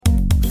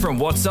From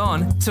what's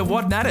on to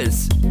what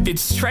matters.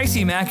 It's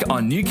Tracy Mack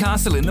on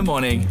Newcastle in the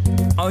Morning.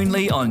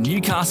 Only on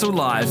Newcastle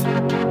Live.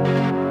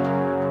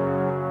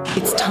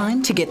 It's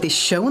time to get this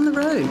show on the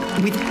road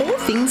with all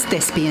things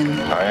thespian.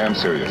 I am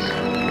serious.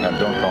 And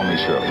don't call me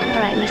Shirley.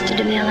 All right, Mr.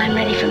 DeMille, I'm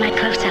ready for my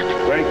close-up.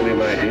 Frankly,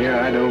 my dear,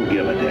 I don't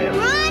give a damn.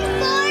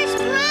 Run, Forrest,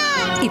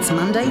 run! It's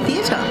Monday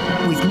Theatre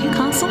with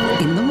Newcastle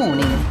in the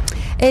Morning.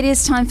 It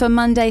is time for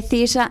Monday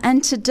Theatre,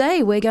 and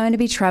today we're going to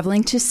be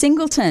travelling to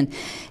Singleton.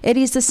 It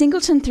is the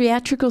Singleton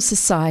Theatrical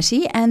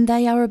Society, and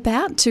they are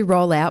about to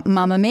roll out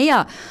Mamma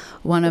Mia,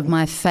 one of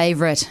my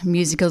favourite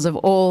musicals of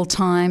all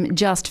time,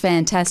 just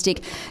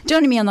fantastic.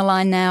 Joining me on the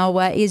line now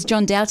is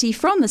John Doughty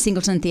from the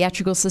Singleton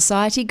Theatrical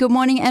Society. Good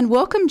morning and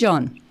welcome,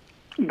 John.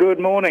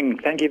 Good morning.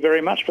 Thank you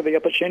very much for the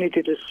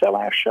opportunity to sell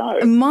our show.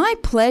 My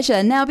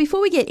pleasure. Now,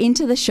 before we get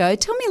into the show,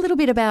 tell me a little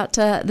bit about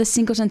the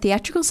Singleton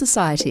Theatrical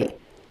Society.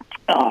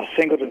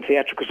 Singleton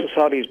Theatrical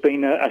Society has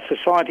been a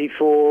society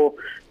for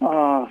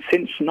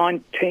since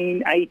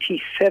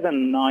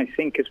 1987, I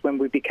think, is when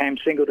we became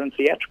Singleton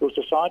Theatrical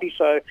Society.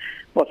 So,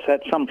 what's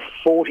that, some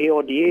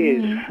 40-odd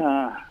years.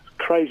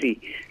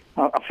 Crazy.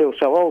 I feel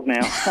so old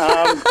now.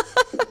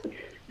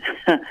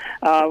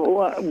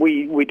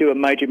 We do a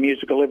major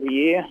musical every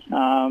year,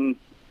 and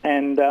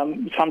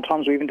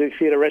sometimes we even do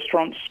theatre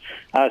restaurants,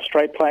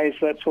 straight plays,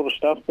 that sort of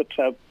stuff, but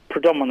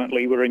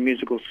predominantly we're a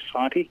musical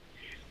society.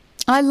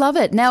 I love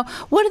it. Now,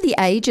 what are the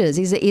ages?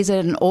 Is it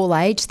an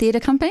all-age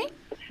theatre company?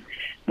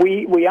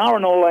 We are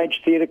an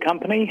all-age theatre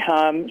company.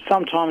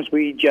 Sometimes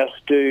we just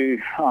do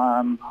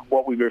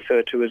what we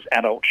refer to as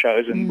adult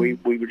shows, and we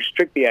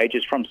restrict the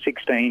ages from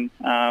 16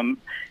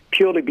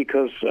 purely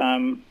because,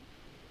 you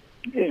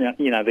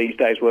know, these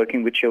days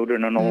working with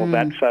children and all of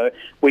that. So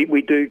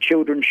we do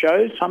children's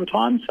shows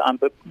sometimes,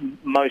 but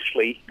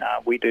mostly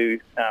we do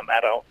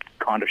adult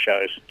kind of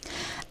shows.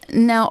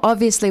 Now,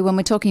 obviously, when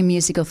we're talking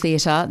musical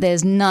theatre,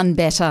 there's none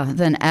better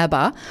than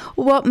ABBA.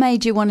 What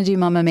made you want to do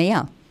Mamma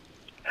Mia?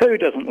 Who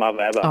doesn't love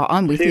ABBA? Oh,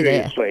 I'm with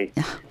Seriously.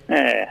 you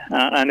there.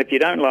 Yeah, and if you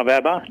don't love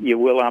ABBA, you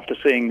will after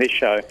seeing this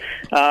show.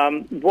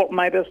 What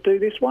made us do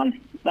this one?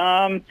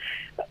 A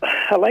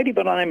lady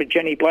by the name of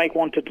Jenny Blake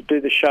wanted to do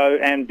the show,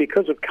 and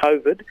because of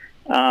COVID,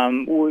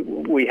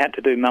 we had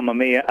to do Mamma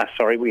Mia.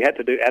 We had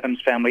to do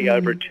Addams Family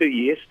over a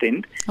 2-year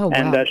stint. Oh,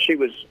 wow. And she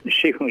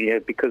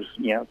because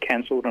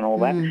cancelled and all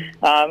that,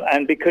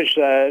 and because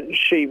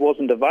she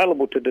wasn't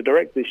available to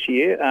direct this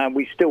year,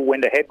 we still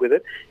went ahead with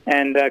it.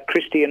 And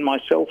Christy and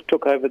myself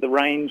took over the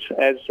reins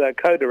as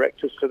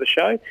co-directors for the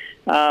show.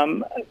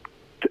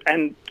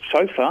 And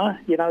so far,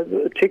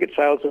 the ticket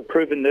sales have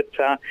proven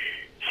that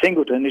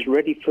Singleton is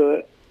ready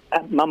for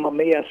Mamma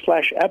Mia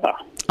 /ABBA.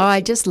 I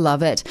just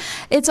love it.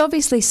 It's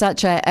obviously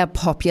such a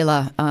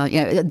popular,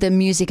 the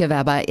music of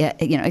ABBA,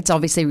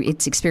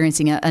 it's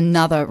experiencing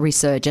another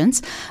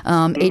resurgence.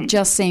 It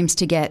just seems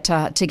to get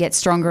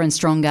stronger and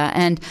stronger.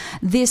 And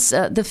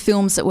the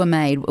films that were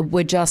made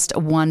were just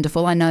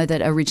wonderful. I know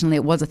that originally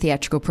it was a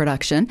theatrical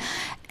production.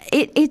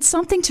 It's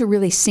something to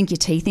really sink your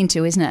teeth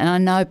into, isn't it? And I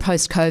know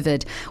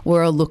post-COVID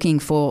we're all looking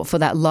for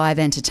that live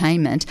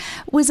entertainment.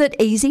 Was it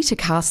easy to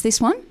cast this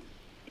one?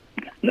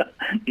 No,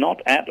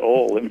 not at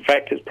all. In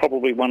fact, it's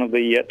probably one of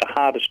the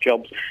hardest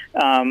jobs.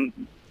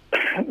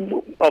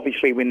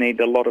 Obviously, we need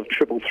a lot of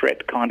triple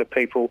threat kind of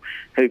people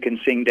who can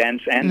sing,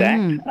 dance, and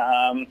act.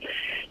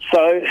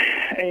 So,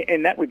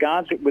 in that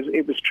regards, it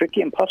was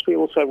tricky, and plus we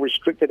also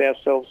restricted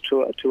ourselves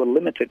to a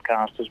limited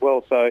cast as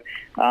well. So,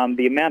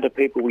 the amount of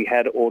people we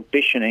had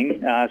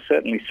auditioning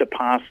certainly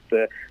surpassed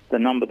the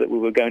number that we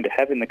were going to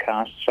have in the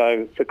cast.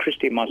 So, for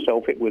Christy and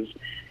myself, it was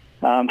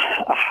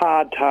a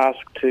hard task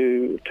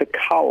to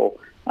cull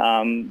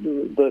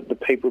the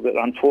people that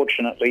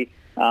unfortunately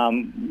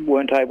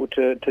weren't able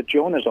to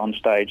join us on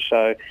stage.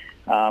 So,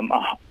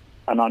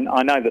 and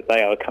I know that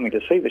they are coming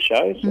to see the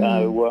show,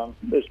 so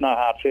there's no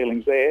hard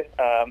feelings there.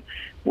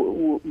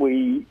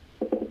 The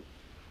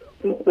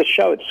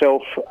show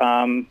itself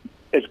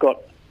has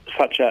got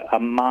such a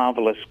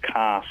marvellous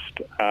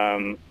cast.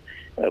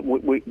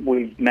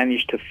 We've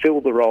managed to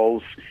fill the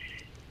roles,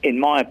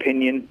 in my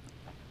opinion,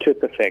 to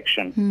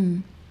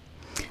perfection.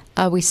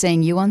 Are we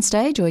seeing you on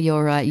stage, or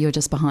you're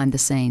just behind the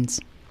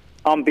scenes?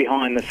 I'm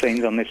behind the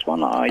scenes on this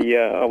one. I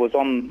was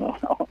on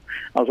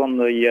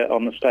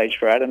the stage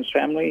for Addams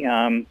Family,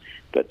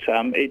 but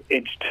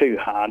it's too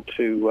hard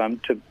to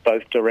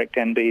both direct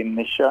and be in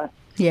this show.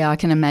 Yeah, I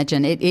can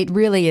imagine. It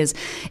really is.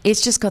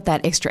 It's just got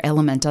that extra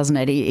element, doesn't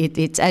it?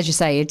 It's as you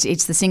say,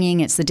 it's the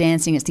singing, it's the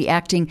dancing, it's the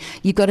acting.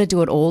 You've got to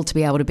do it all to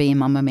be able to be in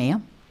Mamma Mia.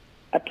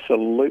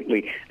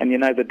 Absolutely. And,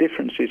 the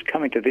difference is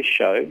coming to this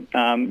show,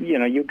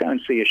 you'll go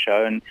and see a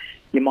show and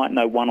you might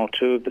know one or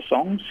two of the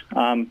songs.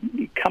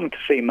 You come to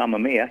see Mamma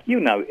Mia, you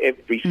know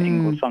every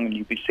single song and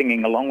you'll be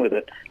singing along with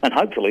it and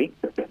hopefully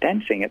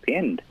dancing at the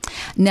end.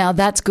 Now,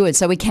 that's good.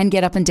 So we can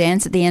get up and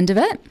dance at the end of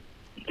it?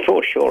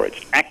 For sure,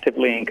 it's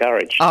actively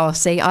encouraged. Oh,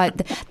 see,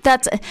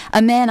 that's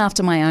a man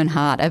after my own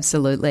heart,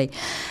 absolutely.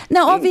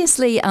 Now,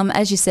 obviously,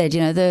 as you said,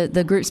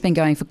 the group's been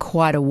going for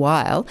quite a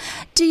while.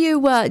 Do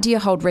you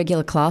hold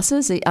regular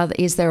classes?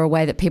 Is there a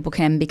way that people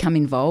can become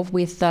involved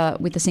with the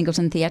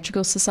Singleton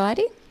Theatrical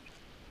Society?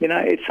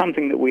 It's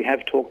something that we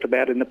have talked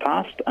about in the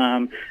past.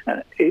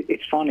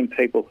 It's finding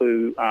people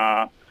who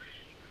are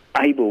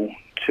able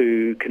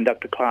to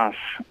conduct a class.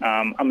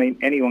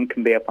 Anyone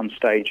can be up on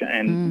stage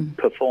and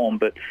perform,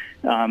 but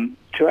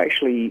to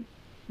actually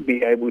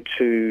be able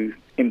to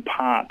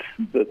impart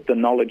the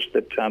knowledge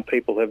that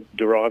people have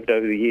derived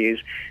over the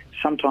years,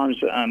 sometimes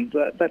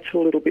that's a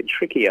little bit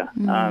trickier.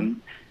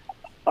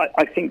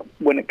 I think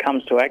when it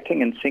comes to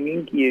acting and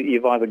singing,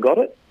 you've either got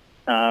it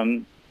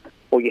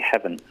or you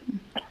haven't.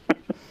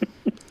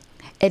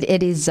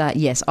 It is,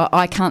 yes.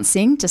 I can't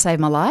sing to save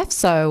my life,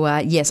 so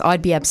yes,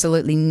 I'd be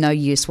absolutely no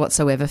use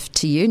whatsoever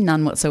to you,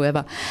 none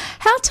whatsoever.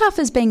 How tough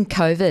has been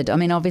COVID? I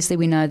mean, obviously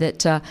we know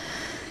that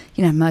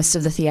most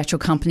of the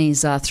theatrical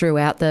companies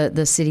throughout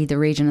the city, the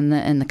region,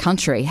 and the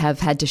country have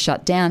had to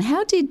shut down.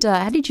 How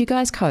did you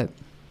guys cope?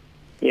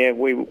 Yeah,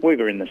 we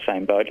were in the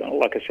same boat.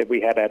 Like I said,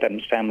 we had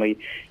Adam's family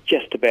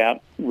just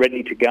about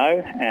ready to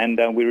go,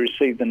 and we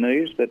received the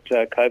news that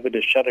COVID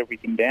has shut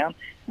everything down.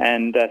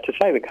 And to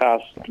say the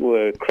cast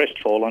were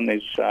crestfallen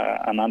is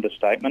an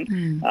understatement.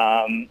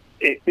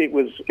 It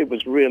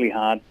was really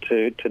hard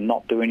to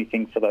not do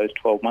anything for those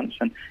 12 months.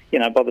 And,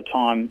 by the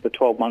time the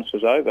 12 months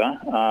was over,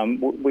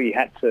 we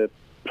had to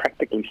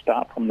practically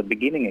start from the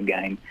beginning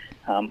again.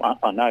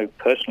 I know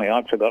personally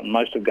I've forgotten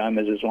most of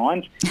Gomez's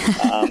lines.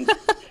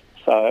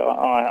 So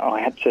I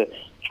had to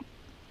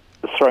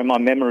throw my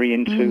memory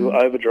into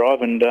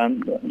overdrive and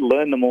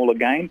learn them all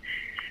again.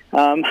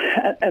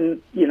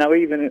 And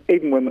even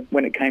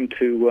when it came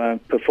to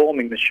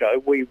performing the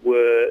show, we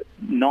were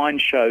 9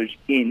 shows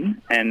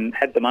in and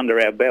had them under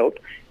our belt.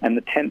 And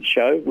the 10th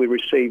show, we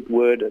received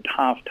word at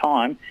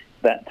half-time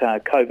that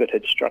COVID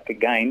had struck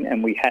again,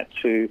 and we had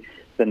to,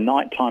 the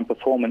nighttime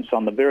performance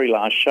on the very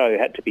last show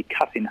had to be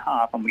cut in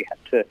half, and we had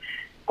to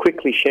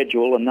quickly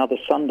schedule another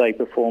Sunday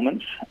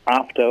performance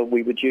after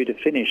we were due to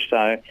finish.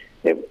 So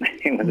it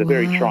was a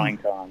very trying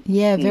time.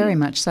 Yeah, very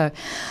much so.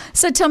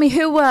 So tell me,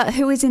 who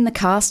is in the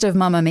cast of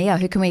Mamma Mia?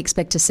 Who can we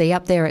expect to see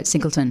up there at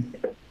Singleton?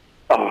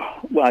 Oh,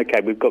 well,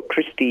 okay, we've got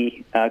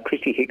Christy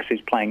Hicks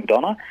is playing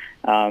Donna,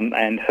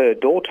 and her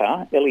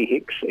daughter, Ellie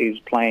Hicks, is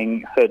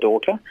playing her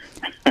daughter,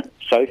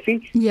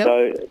 Sophie. Yep.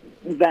 So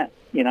that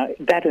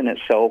in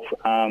itself,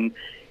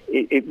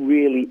 it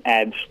really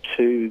adds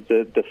to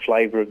the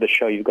flavour of the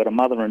show. You've got a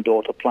mother and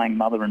daughter playing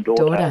mother and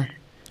daughter.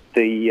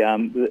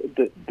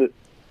 The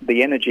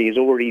energy is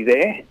already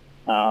there.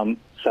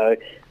 So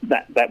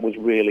that was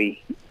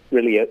really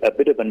a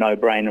bit of a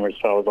no-brainer as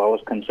far as I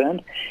was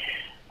concerned.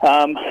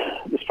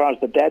 As far as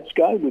the dads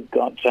go, we've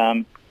got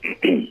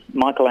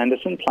Michael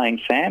Anderson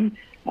playing Sam.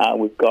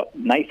 We've got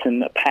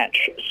Nathan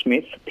Patch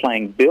Smith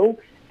playing Bill.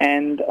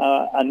 And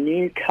a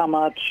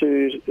newcomer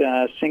to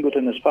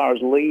Singleton as far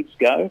as leads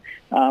go,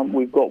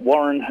 we've got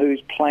Warren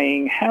who's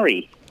playing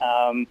Harry.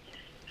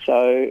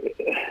 So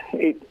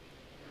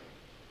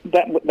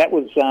that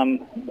was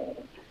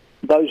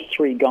those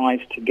 3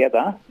 guys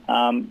together.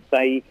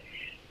 They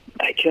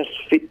just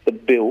fit the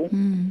bill,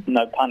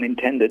 no pun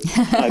intended,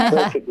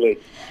 perfectly.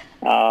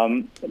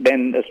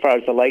 Then as far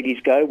as the ladies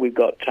go, we've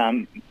got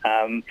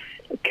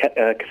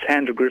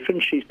Cassandra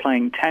Griffin, she's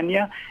playing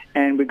Tanya,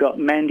 and we've got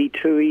Mandy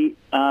Toohey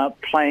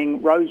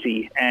playing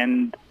Rosie.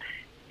 And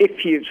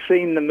if you've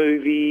seen the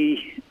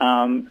movie,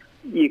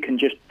 you can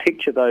just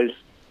picture those,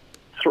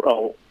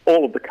 all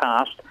of the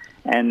cast.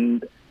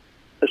 And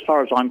as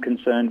far as I'm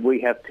concerned,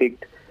 we have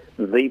picked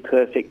the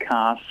perfect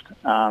cast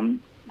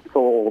for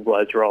all of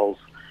those roles.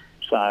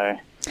 So,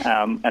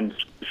 and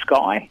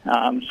Sky,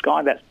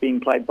 that's being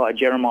played by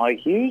Jeremiah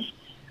Hughes.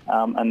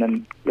 And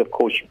then, of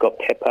course, you've got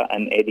Pepper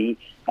and Eddie,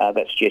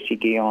 that's Jesse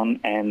Guion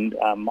and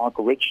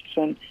Michael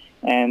Richardson,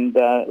 and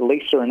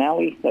Lisa and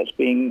Ali, that's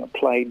being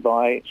played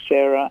by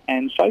Sarah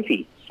and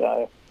Sophie.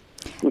 So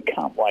we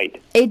can't wait.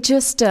 It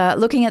just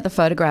looking at the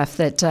photograph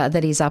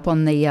that is up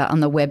on the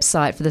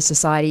website for the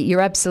society,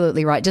 you're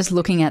absolutely right. Just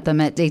looking at them,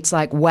 it's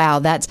like, wow,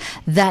 that's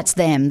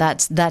them.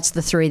 That's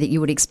the 3 that you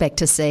would expect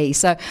to see.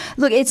 So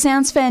look, it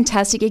sounds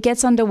fantastic. It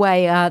gets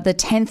underway the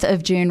 10th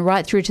of June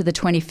right through to the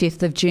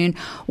 25th of June.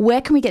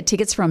 Where can we get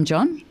tickets from,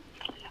 John?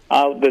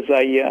 There's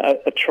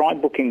a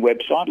tribe booking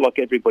website. Like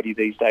everybody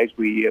these days,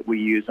 we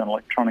use an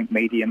electronic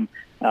medium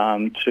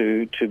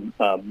to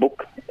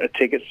book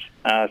tickets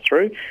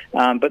through.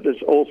 But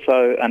there's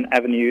also an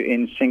avenue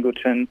in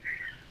Singleton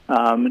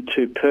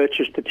to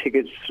purchase the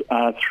tickets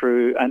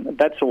through, and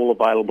that's all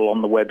available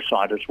on the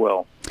website as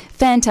well.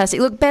 Fantastic.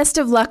 Look, best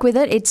of luck with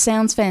it. It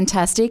sounds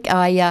fantastic.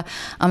 I'm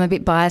a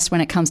bit biased when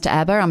it comes to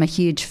ABBA. I'm a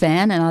huge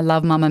fan and I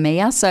love Mamma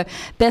Mia. So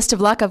best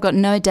of luck. I've got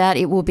no doubt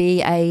it will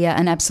be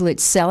an absolute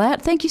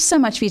sellout. Thank you so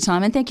much for your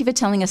time, and thank you for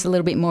telling us a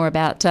little bit more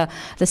about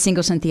the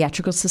Singleton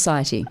Theatrical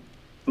Society.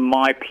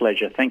 My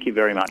pleasure. Thank you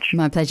very much.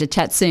 My pleasure.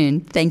 Chat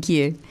soon. Thank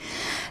you.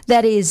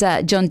 That is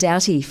John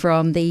Doughty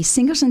from the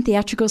Singleton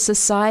Theatrical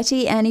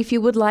Society. And if you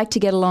would like to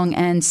get along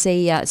and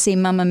see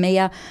Mamma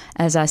Mia,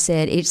 as I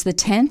said, it's the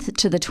 10th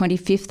to the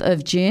 25th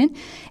of June.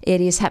 It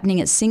is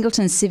happening at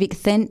Singleton Civic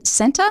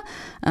Centre.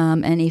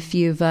 And if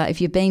you've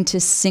been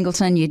to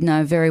Singleton, you'd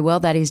know very well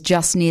that is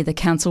just near the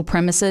council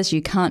premises.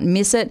 You can't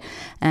miss it.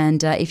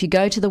 And if you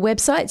go to the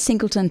website,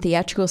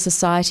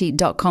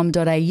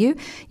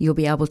 singletontheatricalsociety.com.au, you'll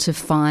be able to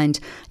find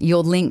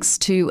your links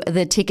to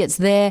the tickets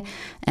there.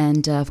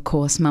 And of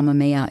course, Mamma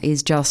Mia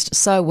is just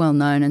so well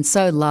known and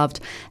so loved.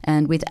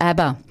 And with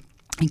ABBA,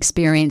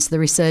 experience the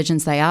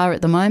resurgence they are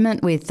at the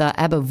moment with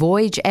ABBA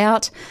Voyage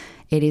out.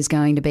 It is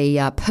going to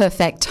be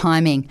perfect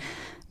timing,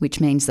 which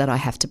means that I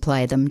have to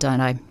play them,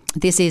 don't I?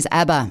 This is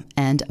ABBA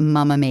and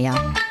Mamma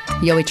Mia.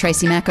 You're with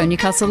Tracy Mack on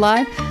Newcastle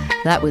Live.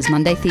 That was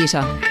Monday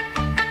Theatre.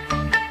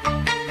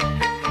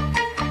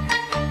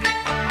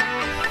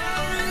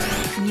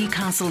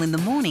 Newcastle in the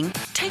Morning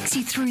takes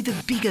you through the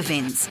big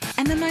events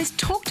and the most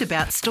talked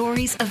about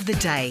stories of the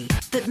day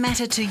that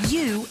matter to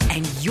you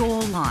and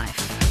your life.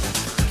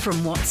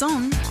 From what's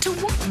on to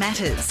what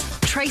matters,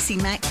 Tracy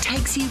Mack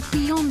takes you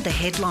beyond the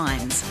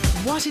headlines,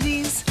 what it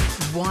is,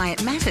 why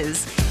it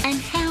matters, and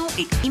how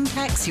it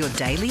impacts your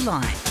daily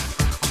life.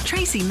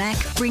 Tracy Mack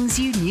brings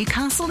you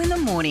Newcastle in the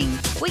Morning,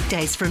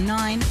 weekdays from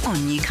 9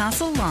 on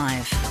Newcastle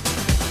Live.